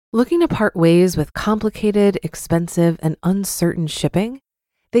Looking to part ways with complicated, expensive, and uncertain shipping?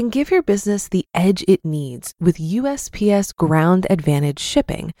 Then give your business the edge it needs with USPS Ground Advantage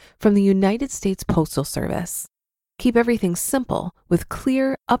shipping from the United States Postal Service. Keep everything simple with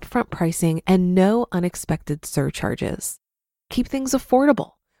clear, upfront pricing and no unexpected surcharges. Keep things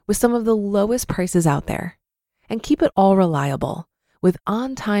affordable with some of the lowest prices out there. And keep it all reliable with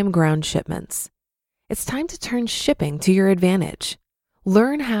on-time ground shipments. It's time to turn shipping to your advantage.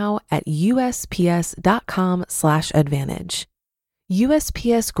 Learn how at USPS.com/advantage.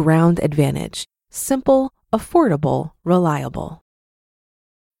 USPS Ground Advantage. Simple, affordable, reliable.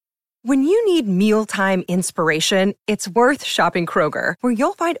 When you need mealtime inspiration, it's worth shopping Kroger, where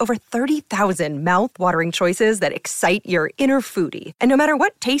you'll find over 30,000 mouth-watering choices that excite your inner foodie. And no matter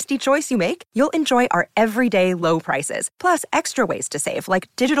what tasty choice you make, you'll enjoy our everyday low prices, plus extra ways to save, like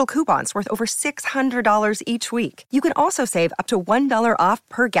digital coupons worth over $600 each week. You can also save up to $1 off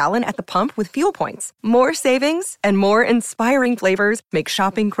per gallon at the pump with fuel points. More savings and more inspiring flavors make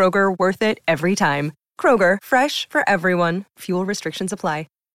shopping Kroger worth it every time. Kroger, fresh for everyone. Fuel restrictions apply.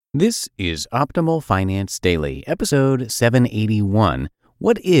 This is Optimal Finance Daily, episode 781,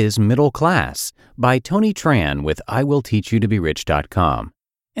 What is Middle Class? By Tony Tran with IWillTeachYouToBeRich.com.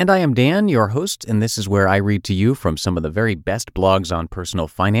 And I am Dan, your host, and this is where I read to you from some of the very best blogs on personal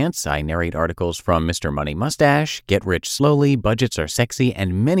finance. I narrate articles from Mr. Money Mustache, Get Rich Slowly, Budgets Are Sexy,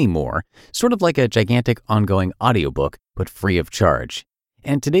 and many more, sort of like a gigantic ongoing audiobook, but free of charge.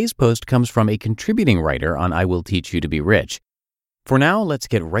 And today's post comes from a contributing writer on I Will Teach You to Be Rich. For now, let's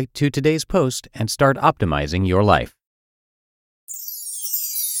get right to today's post and start optimizing your life.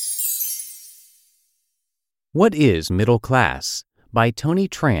 What is Middle Class? By Tony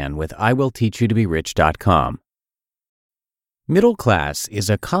Tran with IWillTeachYouToBeRich.com. Middle class is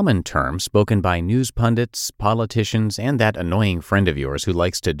a common term spoken by news pundits, politicians, and that annoying friend of yours who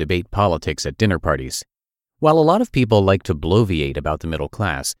likes to debate politics at dinner parties. While a lot of people like to bloviate about the middle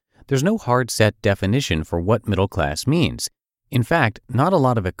class, there's no hard set definition for what middle class means. In fact, not a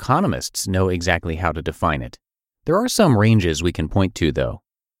lot of economists know exactly how to define it. There are some ranges we can point to, though.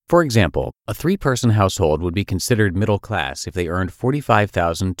 For example, a 3-person household would be considered middle class if they earned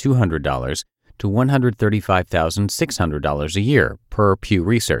 $45,200 to $135,600 a year, per Pew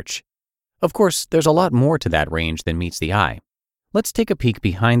Research. Of course, there's a lot more to that range than meets the eye. Let's take a peek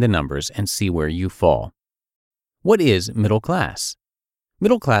behind the numbers and see where you fall. What is middle class?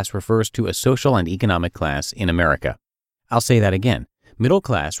 Middle class refers to a social and economic class in America. I'll say that again. Middle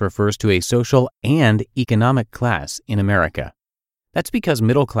class refers to a social and economic class in America. That's because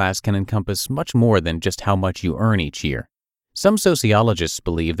middle class can encompass much more than just how much you earn each year. Some sociologists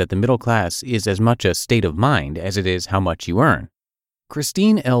believe that the middle class is as much a state of mind as it is how much you earn.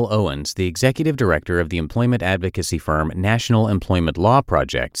 Christine L. Owens, the executive director of the employment advocacy firm National Employment Law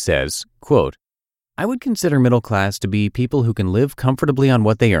Project, says, quote, "I would consider middle class to be people who can live comfortably on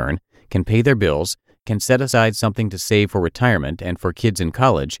what they earn, can pay their bills, can set aside something to save for retirement and for kids in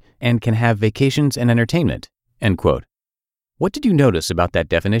college, and can have vacations and entertainment." End quote. What did you notice about that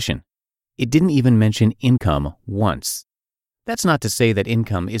definition? It didn't even mention income once. That's not to say that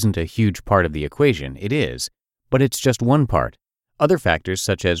income isn't a huge part of the equation. It is, but it's just one part. Other factors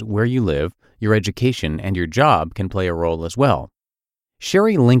such as where you live, your education, and your job can play a role as well.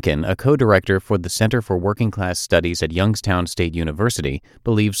 Sherry Lincoln, a co-director for the Center for Working Class Studies at Youngstown State University,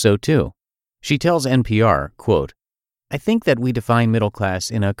 believes so too. She tells NPR, quote, "I think that we define middle class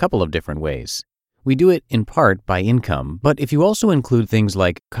in a couple of different ways. We do it in part by income, but if you also include things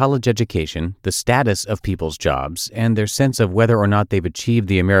like college education, the status of people's jobs, and their sense of whether or not they've achieved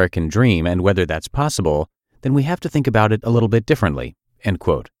the American dream and whether that's possible, then we have to think about it a little bit differently." End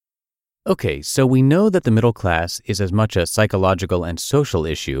quote. Okay, so we know that the middle class is as much a psychological and social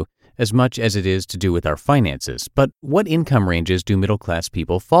issue as much as it is to do with our finances, but what income ranges do middle class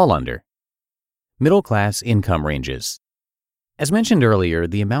people fall under? Middle class income ranges. As mentioned earlier,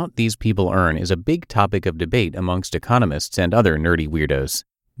 the amount these people earn is a big topic of debate amongst economists and other nerdy weirdos.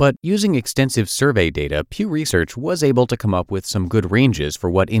 But using extensive survey data, Pew Research was able to come up with some good ranges for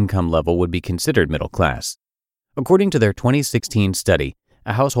what income level would be considered middle class. According to their 2016 study,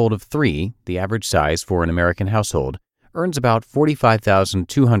 a household of 3, the average size for an American household, earns about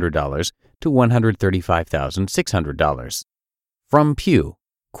 $45,200 to $135,600. From Pew,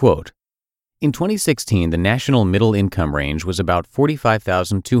 quote, "In 2016, the national middle income range was about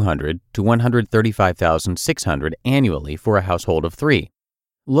 $45,200 to $135,600 annually for a household of 3.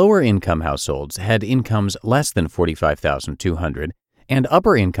 Lower income households had incomes less than $45,200, and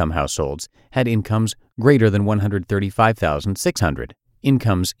upper income households had incomes greater than $135,600,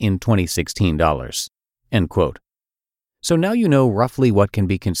 incomes in 2016 dollars." End quote. So now you know roughly what can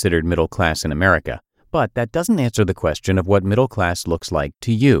be considered middle class in America, but that doesn't answer the question of what middle class looks like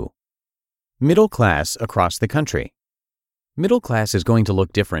to you. Middle class across the country. Middle class is going to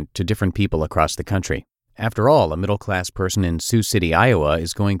look different to different people across the country. After all, a middle-class person in Sioux City, Iowa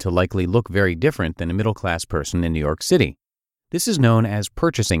is going to likely look very different than a middle-class person in New York City. This is known as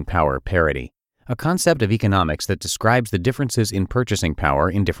purchasing power parity, a concept of economics that describes the differences in purchasing power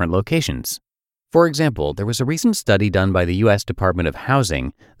in different locations. For example, there was a recent study done by the U.S. Department of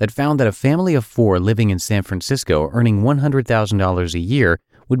Housing that found that a family of 4 living in San Francisco earning $100,000 a year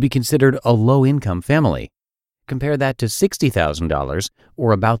would be considered a low-income family. Compare that to $60,000,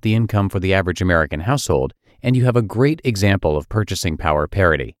 or about the income for the average American household, and you have a great example of purchasing power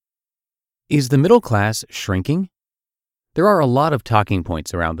parity. Is the middle class shrinking? There are a lot of talking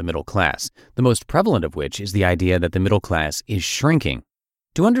points around the middle class, the most prevalent of which is the idea that the middle class is shrinking.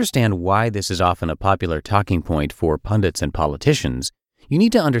 To understand why this is often a popular talking point for pundits and politicians, you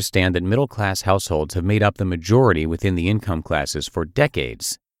need to understand that middle-class households have made up the majority within the income classes for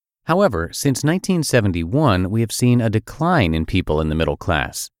decades. However, since 1971, we have seen a decline in people in the middle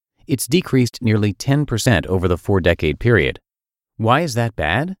class. It's decreased nearly 10% over the 4-decade period. Why is that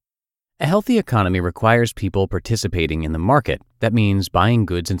bad? A healthy economy requires people participating in the market. That means buying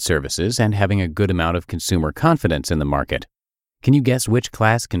goods and services and having a good amount of consumer confidence in the market. Can you guess which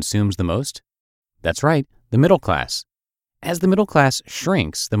class consumes the most? That's right, the middle class. As the middle class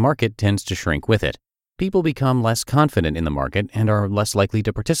shrinks, the market tends to shrink with it. People become less confident in the market and are less likely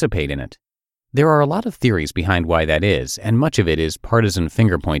to participate in it. There are a lot of theories behind why that is, and much of it is partisan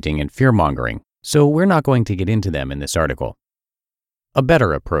finger-pointing and fear-mongering, so we're not going to get into them in this article. A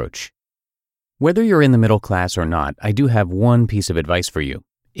better approach. Whether you're in the middle class or not, I do have one piece of advice for you.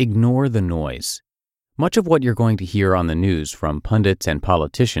 Ignore the noise. Much of what you're going to hear on the news from pundits and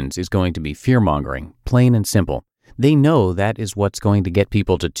politicians is going to be fear-mongering, plain and simple. They know that is what's going to get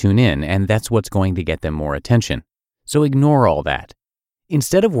people to tune in, and that's what's going to get them more attention. So ignore all that.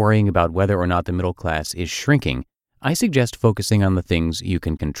 Instead of worrying about whether or not the middle class is shrinking, I suggest focusing on the things you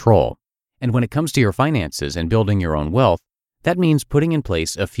can control. And when it comes to your finances and building your own wealth, that means putting in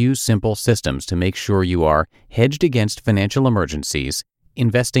place a few simple systems to make sure you are hedged against financial emergencies,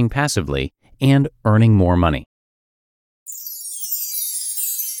 investing passively, and earning more money.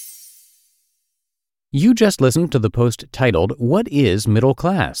 You just listened to the post titled, "What is Middle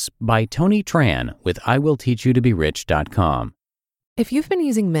Class?" by Tony Tran with IWillTeachYouToBeRich.com. If you've been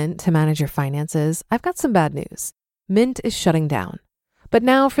using Mint to manage your finances, I've got some bad news. Mint is shutting down. But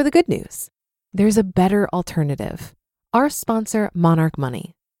now for the good news. There's a better alternative. Our sponsor, Monarch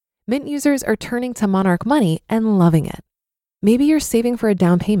Money. Mint users are turning to Monarch Money and loving it. Maybe you're saving for a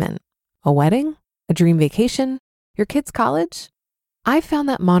down payment, a wedding, a dream vacation, your kid's college. I've found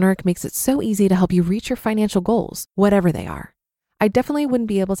that Monarch makes it so easy to help you reach your financial goals, whatever they are. I definitely wouldn't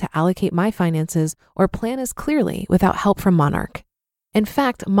be able to allocate my finances or plan as clearly without help from Monarch. In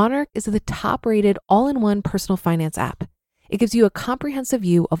fact, Monarch is the top-rated all-in-one personal finance app. It gives you a comprehensive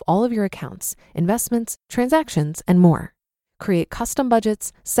view of all of your accounts, investments, transactions, and more. Create custom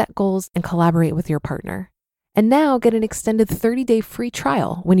budgets, set goals, and collaborate with your partner. And now get an extended 30-day free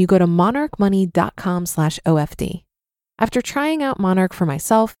trial when you go to monarchmoney.com/OFD. After trying out Monarch for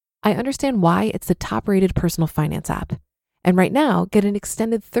myself, I understand why it's the top-rated personal finance app. And right now, get an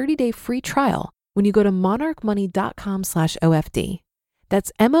extended 30-day free trial when you go to monarchmoney.com/OFD.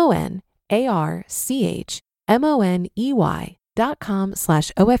 That's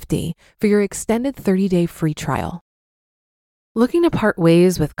monarchmoney.com/OFD for your extended 30-day free trial. Looking to part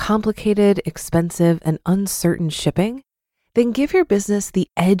ways with complicated, expensive, and uncertain shipping? Then give your business the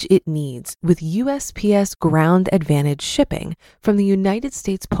edge it needs with USPS Ground Advantage shipping from the United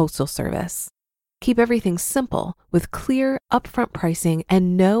States Postal Service. Keep everything simple with clear, upfront pricing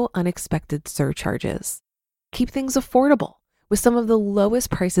and no unexpected surcharges. Keep things affordable with some of the lowest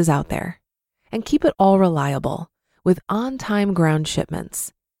prices out there. And keep it all reliable with on-time ground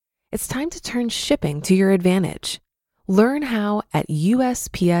shipments. It's time to turn shipping to your advantage. Learn how at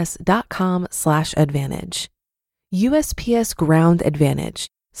USPS.com/advantage. USPS Ground Advantage.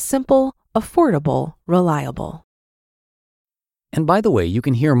 Simple, affordable, reliable. And by the way, you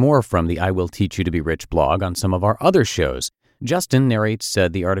can hear more from the I Will Teach You to Be Rich blog on some of our other shows. Justin narrates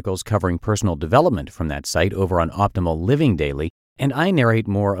the articles covering personal development from that site over on Optimal Living Daily, and I narrate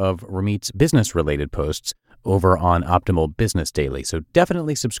more of Ramit's business-related posts over on Optimal Business Daily. So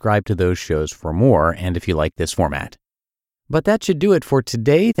definitely subscribe to those shows for more, and if you like this format. But that should do it for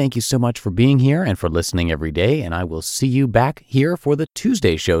today. Thank you so much for being here and for listening every day, and I will see you back here for the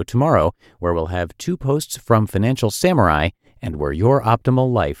Tuesday show tomorrow, where we'll have 2 posts from Financial Samurai and where your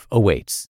optimal life awaits.